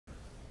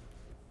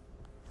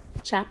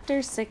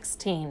Chapter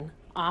 16,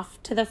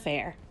 Off to the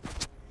Fair.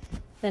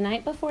 The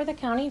night before the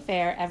county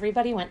fair,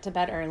 everybody went to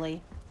bed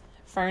early.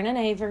 Fern and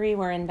Avery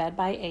were in bed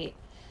by 8.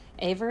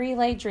 Avery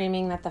lay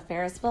dreaming that the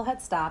Ferris wheel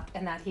had stopped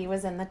and that he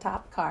was in the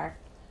top car.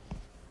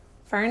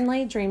 Fern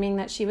lay dreaming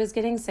that she was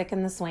getting sick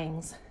in the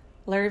swings.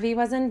 Lurvy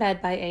was in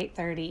bed by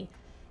 8:30.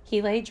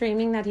 He lay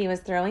dreaming that he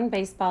was throwing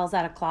baseballs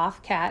at a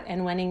cloth cat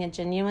and winning a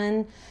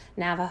genuine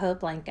Navajo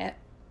blanket.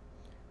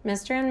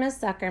 Mr. and Miss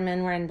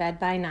Zuckerman were in bed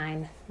by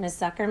 9. Miss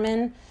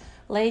Zuckerman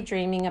lay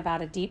dreaming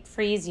about a deep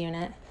freeze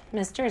unit.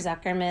 Mr.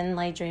 Zuckerman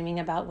lay dreaming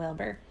about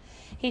Wilbur.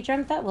 He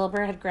dreamt that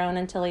Wilbur had grown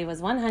until he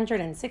was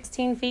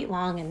 116 feet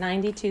long and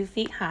 92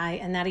 feet high,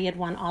 and that he had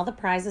won all the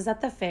prizes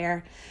at the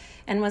fair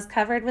and was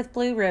covered with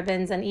blue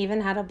ribbons and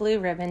even had a blue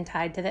ribbon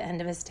tied to the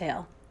end of his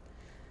tail.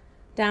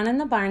 Down in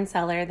the barn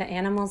cellar, the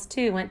animals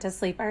too went to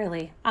sleep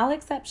early, all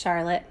except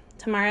Charlotte.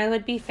 Tomorrow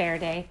would be fair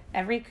day.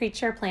 Every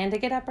creature planned to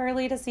get up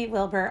early to see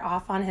Wilbur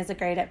off on his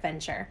great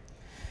adventure.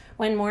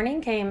 When morning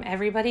came,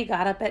 everybody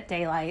got up at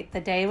daylight. The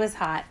day was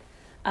hot.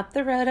 Up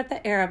the road at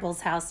the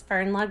Arable's house,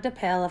 Fern lugged a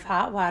pail of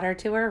hot water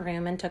to her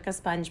room and took a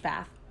sponge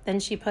bath. Then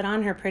she put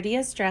on her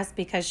prettiest dress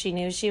because she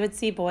knew she would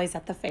see boys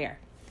at the fair.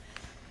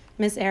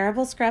 Miss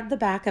Arable scrubbed the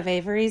back of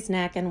Avery's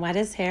neck and wet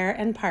his hair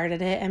and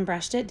parted it and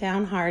brushed it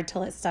down hard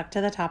till it stuck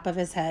to the top of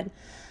his head,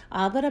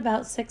 all but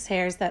about 6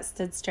 hairs that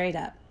stood straight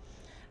up.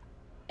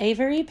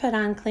 Avery put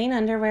on clean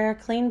underwear,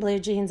 clean blue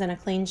jeans, and a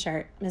clean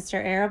shirt. Mr.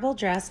 Arable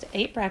dressed,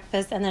 ate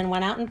breakfast, and then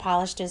went out and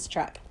polished his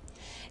truck.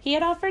 He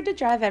had offered to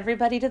drive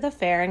everybody to the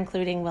fair,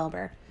 including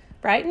Wilbur.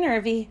 Bright and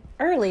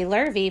early,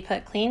 Lurvy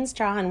put clean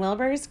straw in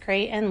Wilbur's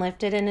crate and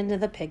lifted it into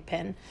the pig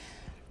pen.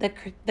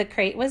 The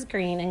crate was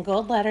green. In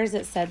gold letters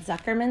it said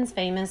Zuckerman's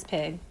Famous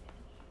Pig.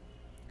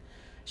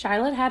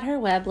 Charlotte had her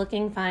web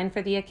looking fine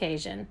for the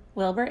occasion.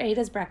 Wilbur ate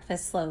his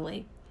breakfast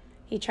slowly.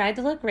 He tried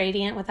to look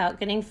radiant without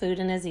getting food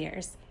in his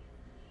ears.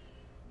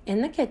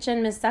 In the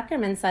kitchen, Miss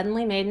Zuckerman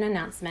suddenly made an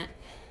announcement.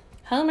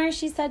 "Homer,"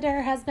 she said to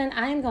her husband,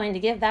 "I am going to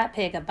give that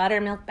pig a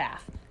buttermilk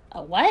bath."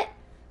 "A what?"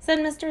 said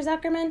Mr.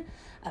 Zuckerman.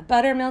 "A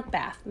buttermilk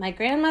bath. My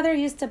grandmother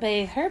used to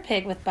bathe her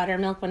pig with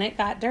buttermilk when it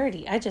got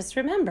dirty. I just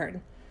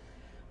remembered."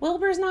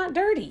 "Wilbur's not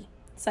dirty,"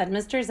 said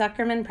Mr.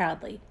 Zuckerman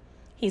proudly.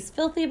 "He's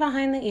filthy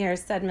behind the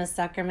ears," said Miss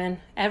Zuckerman.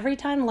 "Every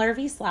time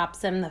Lurvy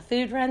slaps him, the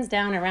food runs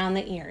down around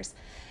the ears.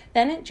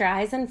 Then it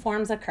dries and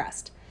forms a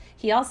crust.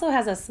 He also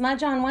has a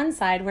smudge on one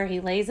side where he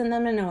lays in the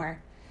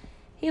manure."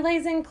 "He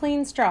lays in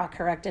clean straw,"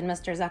 corrected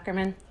Mr.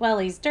 Zuckerman. "Well,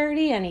 he's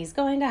dirty and he's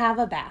going to have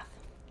a bath."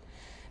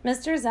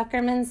 Mr.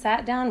 Zuckerman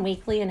sat down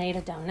weakly and ate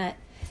a donut.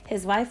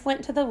 His wife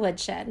went to the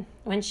woodshed.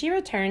 When she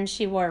returned,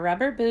 she wore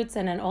rubber boots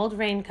and an old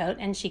raincoat,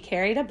 and she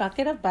carried a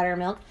bucket of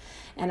buttermilk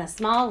and a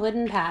small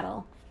wooden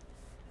paddle.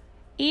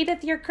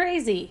 "Edith, you're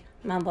crazy,"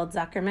 mumbled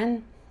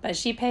Zuckerman, but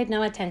she paid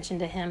no attention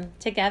to him.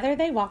 Together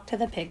they walked to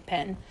the pig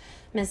pen.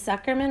 Miss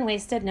Zuckerman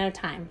wasted no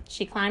time.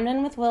 She climbed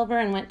in with Wilbur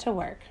and went to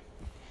work.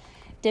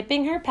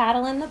 Dipping her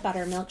paddle in the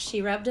buttermilk,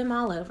 she rubbed him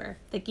all over.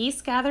 The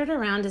geese gathered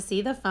around to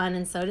see the fun,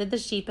 and so did the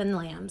sheep and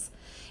lambs.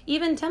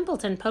 Even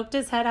Templeton poked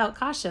his head out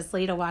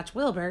cautiously to watch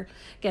Wilbur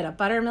get a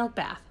buttermilk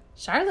bath.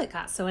 Charlotte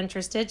got so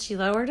interested she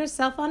lowered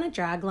herself on a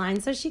drag line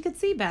so she could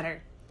see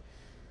better.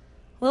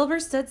 Wilbur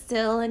stood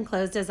still and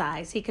closed his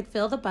eyes. He could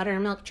feel the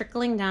buttermilk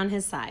trickling down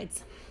his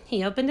sides.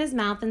 He opened his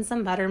mouth and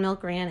some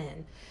buttermilk ran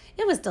in.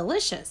 It was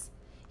delicious.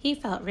 He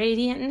felt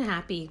radiant and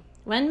happy.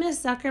 When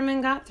Miss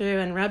Zuckerman got through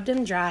and rubbed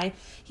him dry,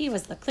 he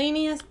was the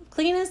cleanest,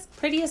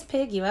 prettiest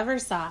pig you ever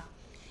saw.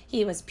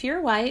 He was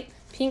pure white,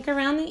 pink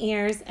around the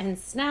ears, and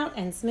snout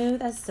and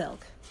smooth as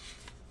silk.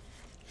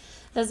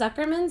 The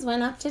Zuckermans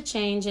went up to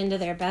change into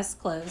their best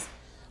clothes.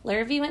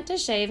 Lurvy went to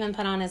shave and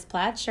put on his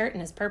plaid shirt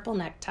and his purple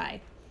necktie.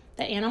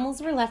 The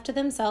animals were left to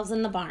themselves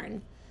in the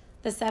barn.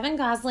 The 7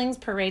 goslings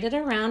paraded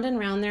around and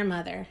round their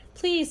mother.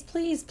 "Please,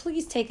 please,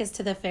 please take us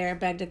to the fair,"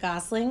 begged a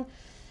gosling.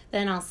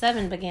 Then all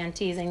 7 began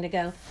teasing to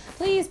go.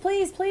 "Please,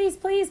 please, please,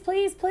 please,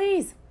 please,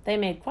 please." They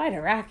made quite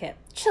a racket.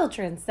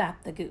 "Children,"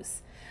 snapped the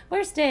goose,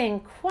 "we're staying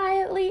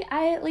quietly,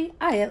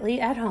 iately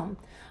at home.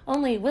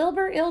 Only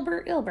Wilbur,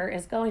 Ilber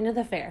is going to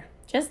the fair."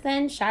 Just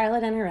then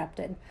Charlotte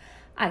interrupted.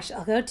 "I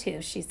shall go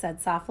too," she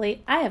said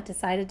softly. "I have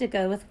decided to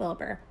go with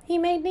Wilbur. He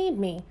may need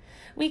me.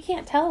 We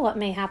can't tell what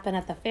may happen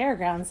at the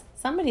fairgrounds.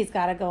 Somebody's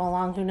got to go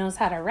along who knows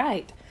how to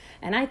write.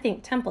 And I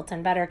think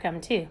Templeton better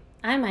come too.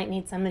 I might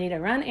need somebody to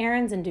run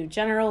errands and do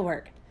general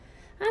work."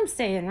 "I'm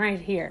staying right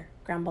here,"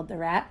 grumbled the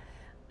rat.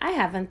 "I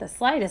haven't the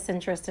slightest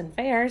interest in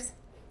fairs."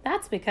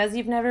 "That's because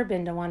you've never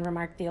been to one,"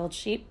 remarked the old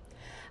sheep.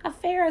 "A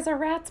fair is a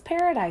rat's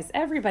paradise.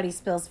 Everybody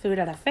spills food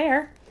at a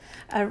fair.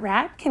 A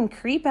rat can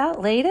creep out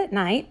late at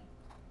night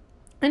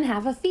and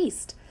have a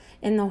feast.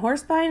 In the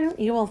horse barn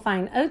you will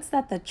find oats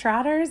that the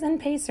trotters and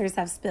pacers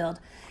have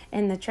spilled.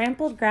 In the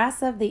trampled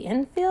grass of the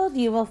infield,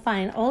 you will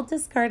find old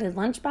discarded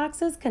lunch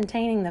boxes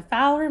containing the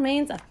foul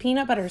remains of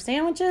peanut butter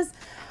sandwiches,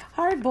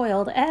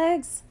 hard-boiled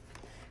eggs,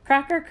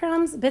 cracker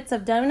crumbs, bits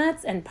of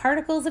donuts, and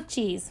particles of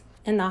cheese.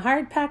 In the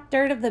hard-packed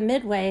dirt of the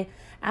midway,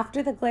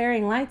 after the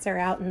glaring lights are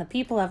out and the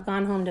people have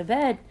gone home to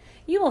bed,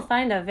 You will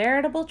find a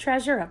veritable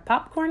treasure of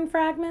popcorn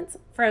fragments,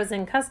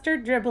 frozen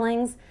custard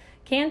dribblings,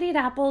 candied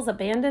apples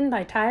abandoned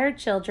by tired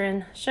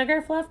children,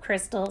 sugar fluff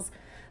crystals,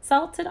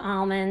 salted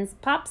almonds,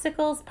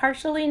 popsicles,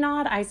 partially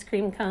gnawed ice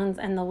cream cones,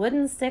 and the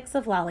wooden sticks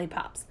of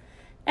lollipops.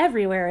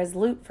 Everywhere is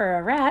loot for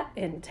a rat,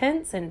 in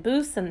tents and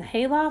booths and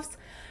haylofts.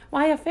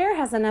 Why, a fair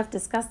has enough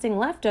disgusting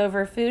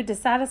leftover food to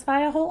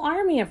satisfy a whole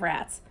army of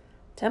rats.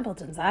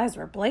 Templeton's eyes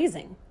were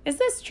blazing. Is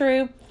this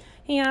true?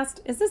 He asked.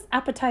 Is this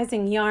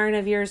appetizing yarn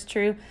of yours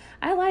true?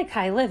 I like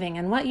high living,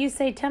 and what you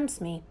say tempts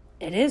me.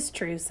 It is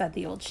true, said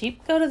the old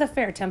sheep. Go to the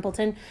fair,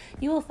 Templeton.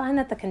 You will find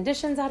that the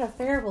conditions at a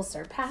fair will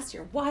surpass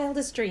your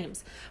wildest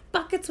dreams.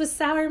 Buckets with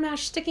sour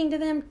mash sticking to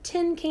them,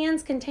 tin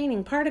cans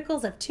containing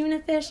particles of tuna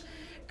fish,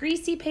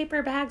 greasy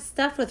paper bags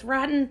stuffed with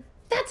rotten...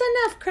 That's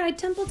enough, cried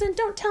Templeton.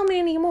 Don't tell me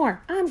any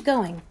more. I'm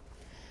going.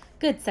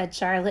 Good, said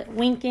Charlotte,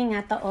 winking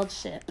at the old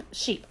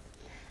sheep.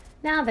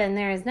 Now then,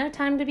 there is no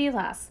time to be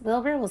lost.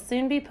 Wilbur will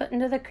soon be put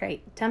into the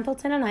crate.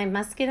 Templeton and I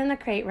must get in the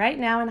crate right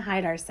now and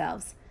hide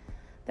ourselves.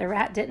 The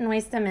rat didn't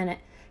waste a minute.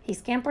 He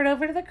scampered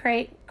over to the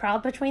crate,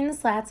 crawled between the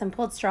slats, and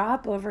pulled straw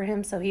up over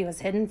him so he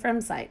was hidden from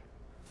sight.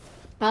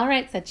 All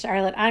right, said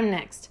Charlotte, I'm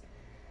next.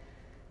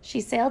 She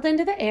sailed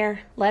into the air,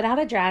 let out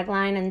a drag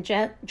line, and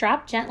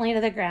dropped gently to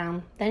the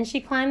ground. Then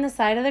she climbed the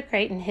side of the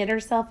crate and hid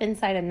herself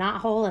inside a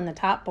knothole in the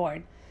top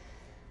board.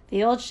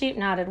 The old sheep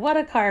nodded. What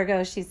a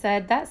cargo, she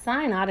said. That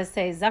sign ought to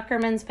say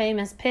Zuckerman's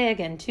famous pig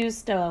and 2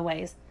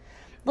 stowaways.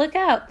 Look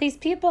out, these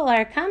people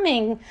are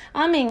coming.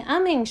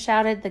 Umming,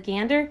 shouted the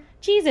gander.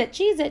 Cheese it,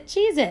 cheese it,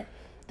 cheese it.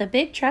 The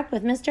big truck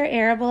with Mr.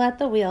 Arable at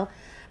the wheel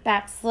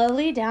backed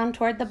slowly down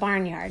toward the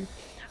barnyard.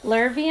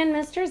 Lurvy and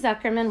Mr.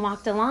 Zuckerman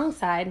walked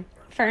alongside.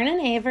 Fern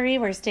and Avery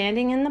were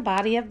standing in the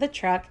body of the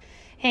truck,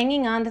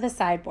 hanging onto the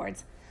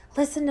sideboards.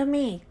 Listen to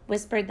me,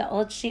 whispered the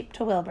old sheep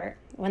to Wilbur.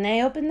 When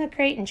they open the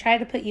crate and try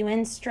to put you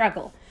in,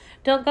 struggle.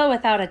 Don't go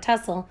without a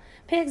tussle.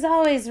 Pigs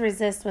always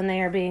resist when they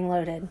are being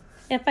loaded.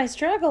 If I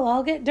struggle,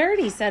 I'll get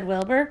dirty, said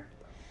Wilbur.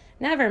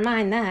 Never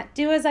mind that.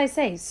 Do as I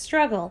say.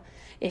 Struggle.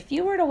 If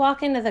you were to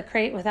walk into the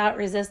crate without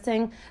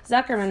resisting,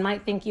 Zuckerman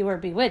might think you were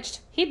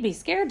bewitched. He'd be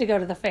scared to go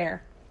to the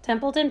fair.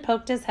 Templeton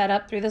poked his head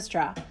up through the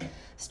straw.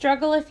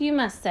 Struggle if you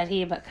must, said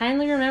he, but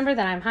kindly remember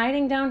that I'm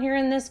hiding down here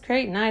in this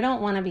crate and I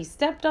don't want to be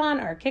stepped on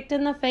or kicked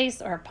in the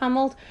face or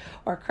pummeled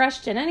or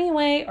crushed in any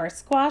way or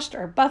squashed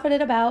or buffeted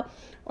about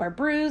or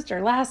bruised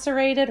or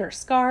lacerated or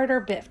scarred or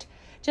biffed.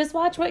 Just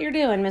watch what you're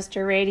doing,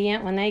 Mr.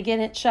 Radiant, when they get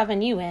it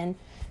shoving you in.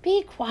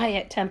 Be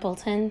quiet,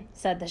 Templeton,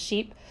 said the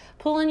sheep.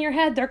 Pull in your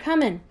head, they're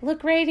coming.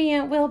 Look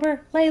radiant,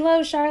 Wilbur. Lay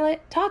low,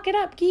 Charlotte. Talk it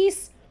up,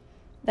 geese.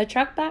 The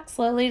truck backed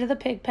slowly to the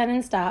pig pen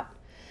and stopped.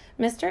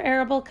 Mr.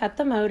 Arable cut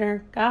the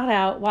motor, got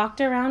out, walked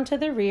around to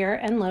the rear,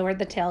 and lowered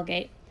the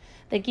tailgate.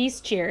 The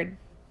geese cheered.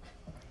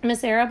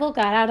 Miss Arable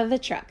got out of the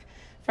truck.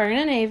 Fern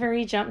and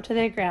Avery jumped to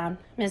the ground.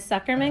 Miss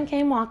Zuckerman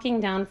came walking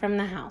down from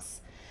the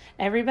house.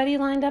 Everybody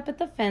lined up at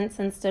the fence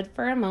and stood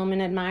for a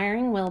moment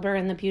admiring Wilbur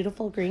and the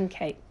beautiful green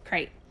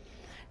crate.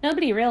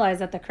 Nobody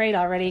realized that the crate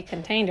already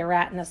contained a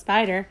rat and a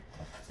spider.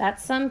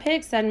 That's some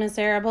pig, said Miss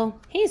Arable.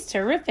 He's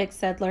terrific,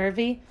 said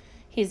Lurvy.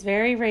 He's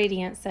very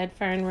radiant, said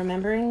Fern,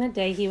 remembering the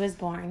day he was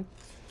born.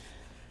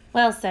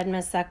 Well, said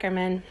Miss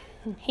Zuckerman,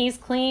 he's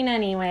clean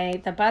anyway.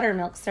 The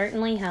buttermilk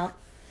certainly helped.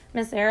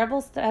 Miss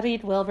Arable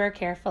studied Wilbur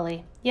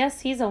carefully.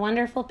 Yes, he's a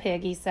wonderful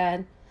pig, he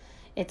said.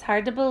 It's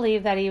hard to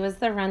believe that he was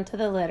the run to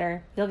the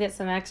litter. You'll get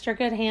some extra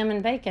good ham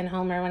and bacon,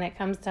 Homer, when it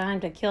comes time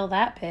to kill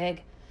that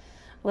pig.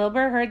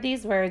 Wilbur heard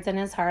these words and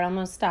his heart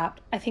almost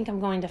stopped. I think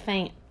I'm going to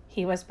faint,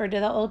 he whispered to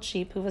the old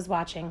sheep who was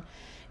watching.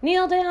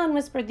 Kneel down,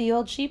 whispered the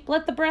old sheep.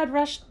 Let the blood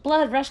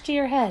rush to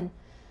your head.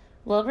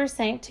 Wilbur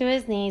sank to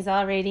his knees,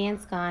 all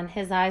radiance gone,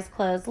 his eyes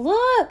closed.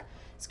 Look,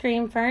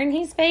 screamed Fern.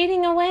 He's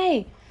fading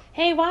away.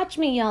 Hey, watch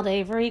me, yelled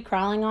Avery,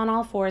 crawling on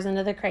all fours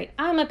into the crate.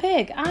 I'm a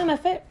pig. I'm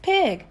a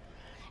pig.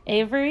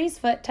 Avery's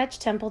foot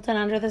touched Templeton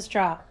under the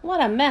straw.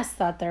 What a mess,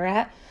 thought the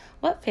rat.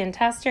 What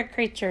fantastic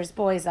creatures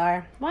boys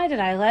are. Why did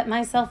I let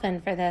myself in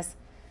for this?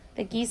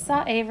 The geese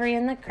saw Avery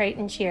in the crate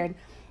and cheered.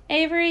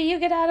 Avery, you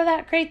get out of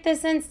that crate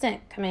this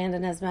instant,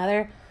 commanded his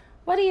mother.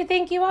 What do you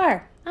think you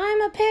are?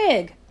 I'm a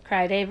pig,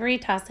 cried Avery,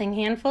 tossing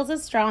handfuls of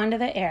straw into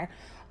the air.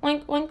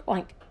 Oink, oink,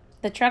 oink.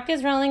 The truck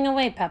is rolling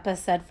away, Peppa,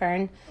 said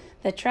Fern.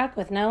 The truck,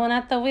 with no one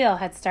at the wheel,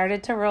 had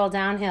started to roll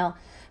downhill.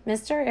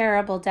 Mr.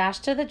 Arable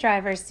dashed to the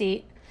driver's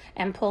seat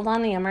and pulled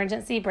on the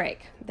emergency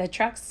brake. The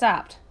truck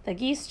stopped. The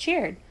geese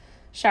cheered.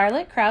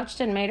 Charlotte crouched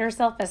and made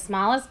herself as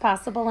small as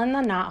possible in the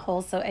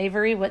knothole so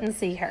Avery wouldn't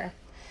see her.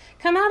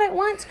 Come out at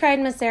once, cried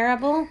Miss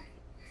Arable.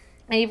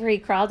 Avery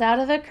crawled out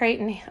of the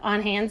crate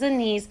on hands and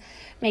knees,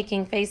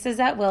 making faces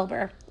at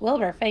Wilbur.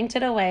 Wilbur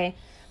fainted away.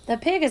 The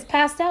pig is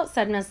passed out,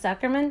 said Miss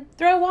Zuckerman.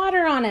 Throw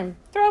water on him.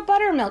 Throw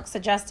buttermilk,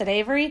 suggested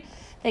Avery.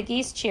 The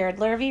geese cheered.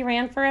 Lurvy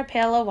ran for a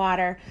pail of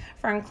water.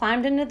 Fern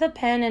climbed into the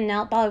pen and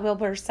knelt by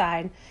Wilbur's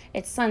side.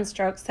 It's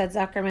sunstroke, said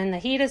Zuckerman. The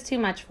heat is too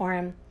much for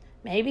him.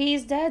 Maybe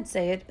he's dead,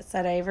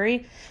 said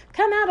Avery.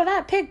 Come out of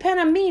that pig pen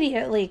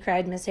immediately,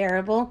 cried Miss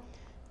Arable.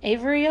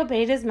 Avery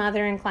obeyed his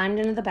mother and climbed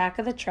into the back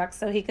of the truck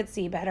so he could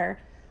see better.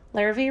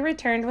 Lurvy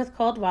returned with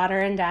cold water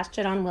and dashed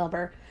it on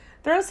Wilbur.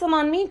 "Throw some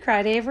on me,"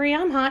 cried Avery.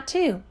 "I'm hot,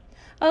 too."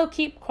 "Oh,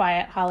 keep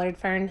quiet," hollered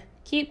Fern.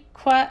 "Keep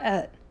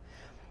quiet."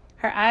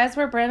 Her eyes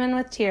were brimming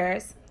with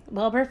tears.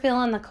 Wilbur,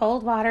 feeling the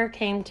cold water,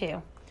 came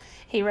to.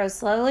 He rose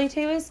slowly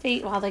to his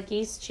feet while the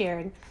geese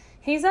cheered.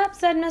 "He's up,"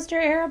 said Mr.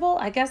 Arable.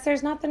 "I guess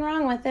there's nothing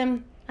wrong with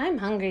him." "I'm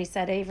hungry,"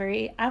 said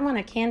Avery. "I want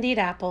a candied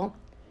apple."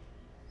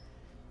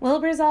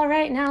 "Wilbur's all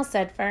right now,"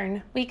 said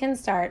Fern. "We can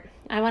start.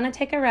 I want to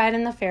take a ride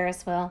in the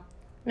Ferris wheel."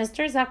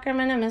 Mr.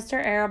 Zuckerman and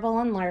Mr. Arable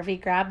and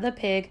Lurvy grabbed the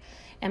pig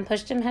and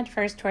pushed him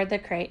headfirst toward the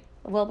crate.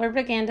 Wilbur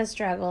began to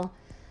struggle.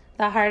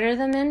 The harder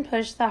the men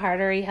pushed, the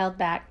harder he held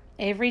back.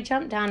 Avery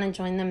jumped down and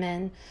joined the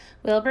men.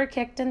 Wilbur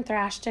kicked and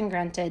thrashed and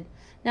grunted.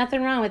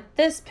 "Nothing wrong with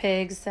this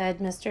pig," said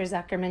Mr.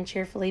 Zuckerman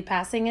cheerfully,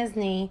 pressing his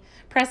knee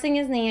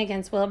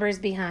against Wilbur's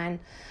behind.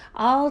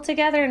 "All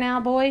together now,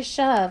 boys,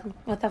 shove."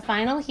 With a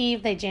final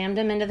heave, they jammed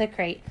him into the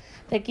crate.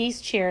 The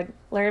geese cheered.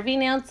 Lurvy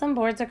nailed some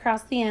boards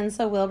across the end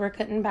so Wilbur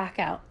couldn't back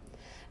out.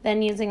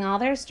 Then, using all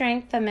their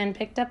strength, the men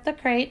picked up the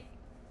crate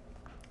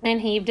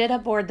and heaved it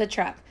aboard the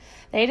truck.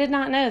 They did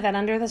not know that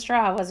under the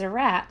straw was a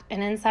rat,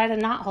 and inside a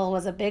knothole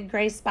was a big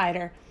gray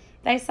spider.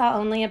 They saw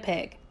only a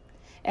pig.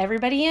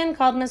 "Everybody in,"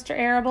 called Mr.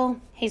 Arable.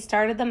 He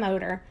started the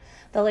motor.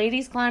 The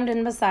ladies climbed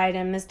in beside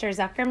him. Mr.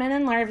 Zuckerman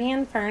and Lurvy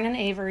and Fern and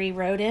Avery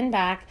rode in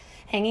back,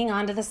 hanging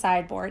onto the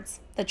sideboards.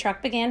 The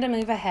truck began to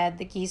move ahead.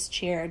 The geese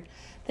cheered.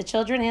 The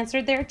children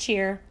answered their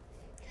cheer,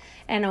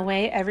 and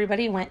away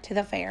everybody went to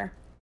the fair.